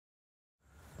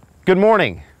Good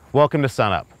morning. Welcome to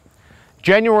SUNUP.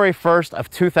 January 1st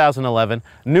of 2011,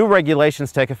 new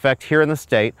regulations take effect here in the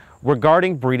state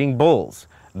regarding breeding bulls.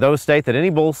 Those state that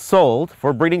any bull sold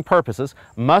for breeding purposes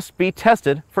must be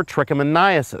tested for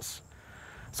trichomoniasis.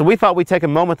 So we thought we'd take a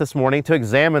moment this morning to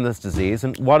examine this disease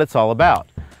and what it's all about.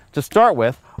 To start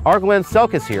with, our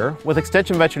Selk is here with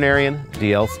Extension Veterinarian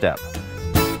D.L Step.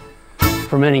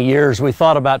 For many years, we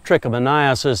thought about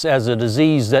trichomoniasis as a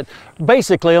disease that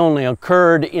basically only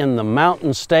occurred in the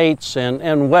mountain states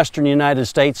and western United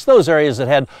States, those areas that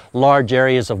had large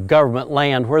areas of government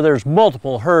land where there's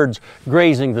multiple herds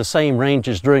grazing the same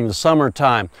ranges during the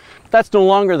summertime. That's no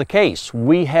longer the case.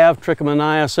 We have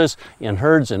trichomoniasis in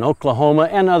herds in Oklahoma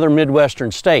and other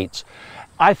Midwestern states.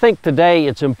 I think today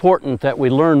it's important that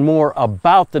we learn more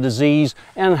about the disease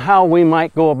and how we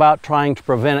might go about trying to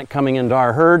prevent it coming into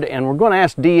our herd. And we're going to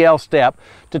ask D.L Step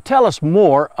to tell us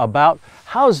more about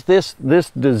how this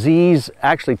disease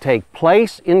actually take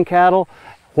place in cattle,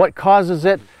 what causes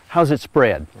it, how's it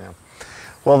spread? Yeah.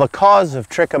 Well, the cause of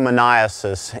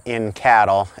trichomoniasis in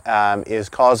cattle is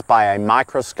caused by a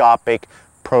microscopic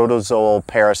protozoal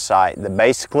parasite that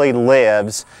basically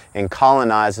lives and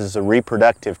colonizes the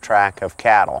reproductive tract of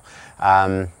cattle.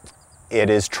 It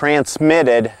is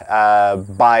transmitted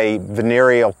by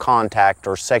venereal contact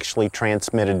or sexually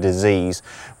transmitted disease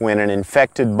when an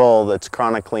infected bull that's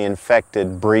chronically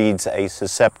infected breeds a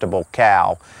susceptible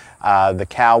cow. The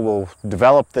cow will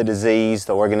develop the disease,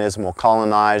 the organism will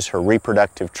colonize her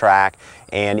reproductive tract,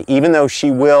 and even though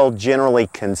she will generally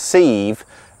conceive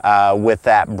with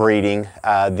that breeding,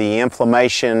 the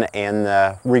inflammation and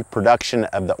the reproduction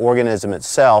of the organism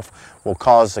itself will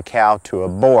cause the cow to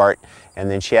abort,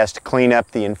 and then she has to clean up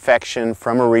the infection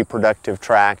from her reproductive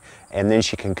tract, and then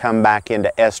she can come back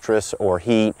into estrus or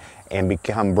heat and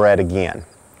become bred again.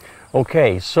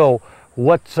 Okay, so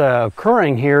what's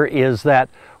occurring here is that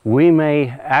we may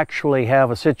actually have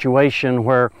a situation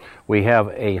where we have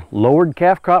a lowered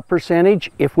calf crop percentage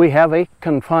if we have a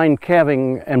confined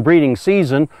calving and breeding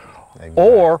season, exactly,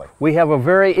 or we have a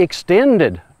very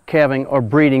extended calving or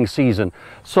breeding season.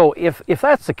 So if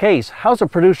that's the case, how's a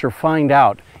producer find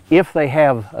out if they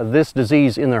have this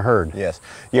disease in their herd? Yes,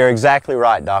 you're exactly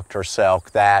right, Dr. Selk,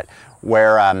 that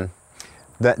where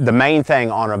the main thing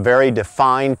on a very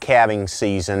defined calving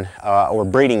season or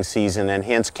breeding season, and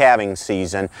hence calving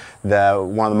season,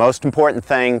 one of the most important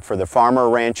things for the farmer or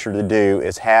rancher to do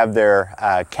is have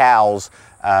their cows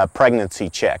pregnancy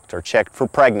checked or checked for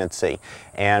pregnancy.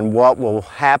 And what will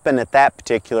happen at that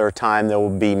particular time, there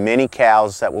will be many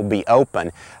cows that will be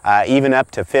open. Even up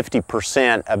to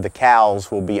 50% of the cows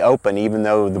will be open, even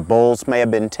though the bulls may have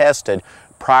been tested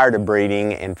prior to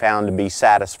breeding and found to be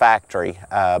satisfactory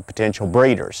potential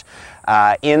breeders.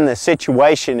 In the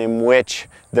situation in which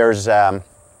there's the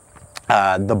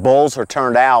bulls are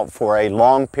turned out for a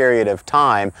long period of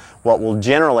time, what will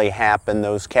generally happen,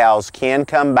 those cows can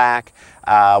come back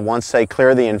once they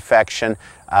clear the infection.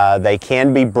 They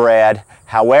can be bred.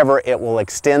 However, it will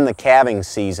extend the calving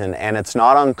season, and it's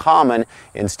not uncommon,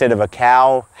 instead of a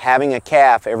cow having a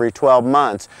calf every 12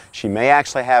 months, she may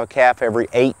actually have a calf every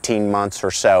 18 months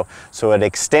or so. So it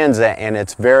extends it, and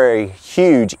it's very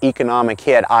huge economic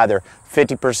hit, either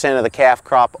 50% of the calf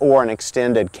crop or an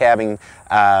extended calving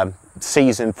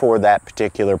season for that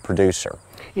particular producer.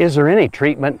 Is there any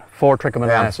treatment for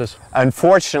trichomoniasis?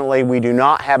 Unfortunately, we do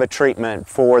not have a treatment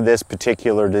for this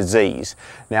particular disease.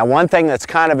 Now, one thing that's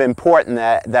kind of important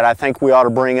that I think we ought to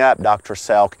bring up, Dr.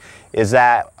 Selk, is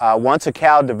that once a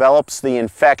cow develops the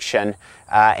infection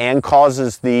and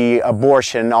causes the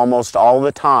abortion almost all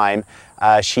the time,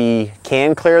 she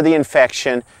can clear the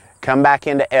infection, come back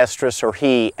into estrus or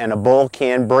heat, and a bull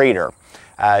can breed her.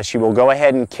 She will go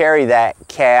ahead and carry that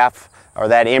calf or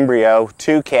that embryo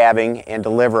to calving and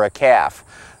deliver a calf.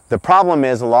 The problem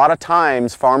is, a lot of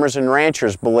times farmers and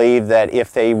ranchers believe that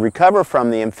if they recover from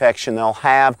the infection, they'll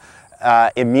have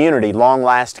immunity,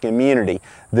 long-lasting immunity.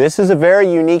 This is a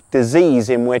very unique disease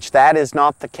in which that is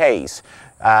not the case.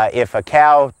 If a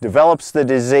cow develops the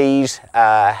disease,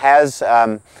 has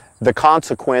the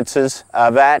consequences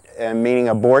of that, meaning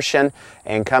abortion,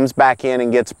 and comes back in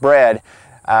and gets bred,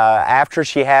 after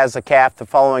she has a calf the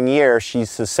following year, she's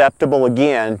susceptible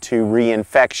again to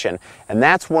reinfection. And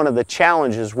that's one of the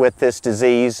challenges with this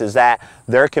disease, is that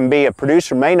there can be a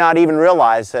producer may not even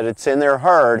realize that it's in their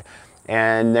herd,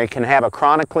 and they can have a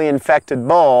chronically infected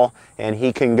bull, and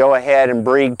he can go ahead and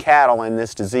breed cattle, and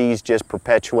this disease just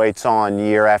perpetuates on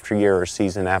year after year or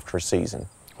season after season.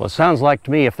 Well, it sounds like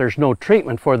to me if there's no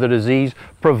treatment for the disease,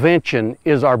 prevention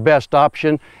is our best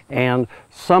option, and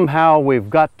somehow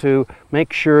we've got to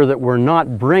make sure that we're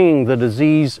not bringing the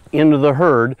disease into the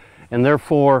herd and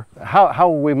therefore how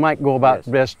we might go about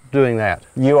best doing that.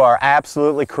 You are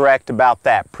absolutely correct about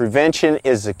that. Prevention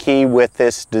is the key with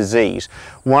this disease.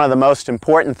 One of the most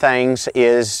important things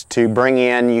is to bring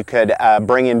in, you could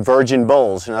bring in virgin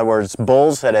bulls. In other words,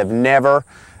 bulls that have never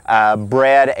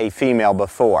bred a female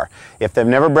before. If they've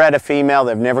never bred a female,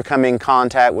 they've never come in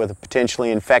contact with a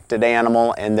potentially infected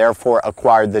animal and therefore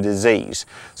acquired the disease.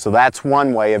 So that's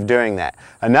one way of doing that.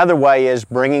 Another way is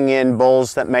bringing in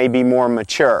bulls that may be more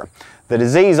mature. The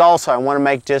disease also, I want to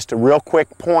make just a real quick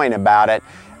point about it.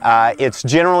 It's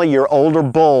generally your older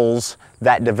bulls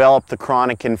that develop the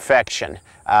chronic infection.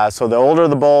 So the older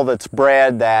the bull that's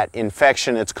bred, that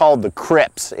infection, it's called the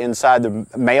crypts inside the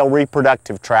male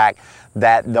reproductive tract,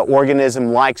 that the organism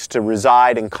likes to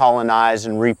reside and colonize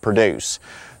and reproduce.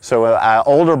 So an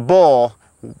older bull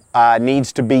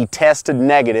needs to be tested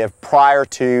negative prior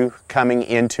to coming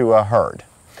into a herd.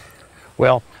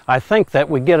 Well, I think that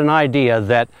we get an idea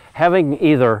that having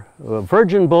either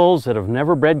virgin bulls that have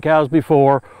never bred cows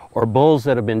before or bulls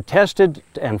that have been tested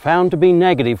and found to be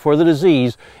negative for the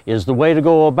disease is the way to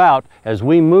go about as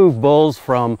we move bulls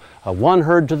from one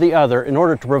herd to the other in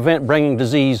order to prevent bringing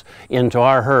disease into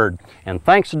our herd. And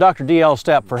thanks to Dr. D.L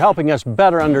Step for helping us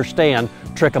better understand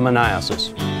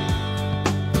trichomoniasis.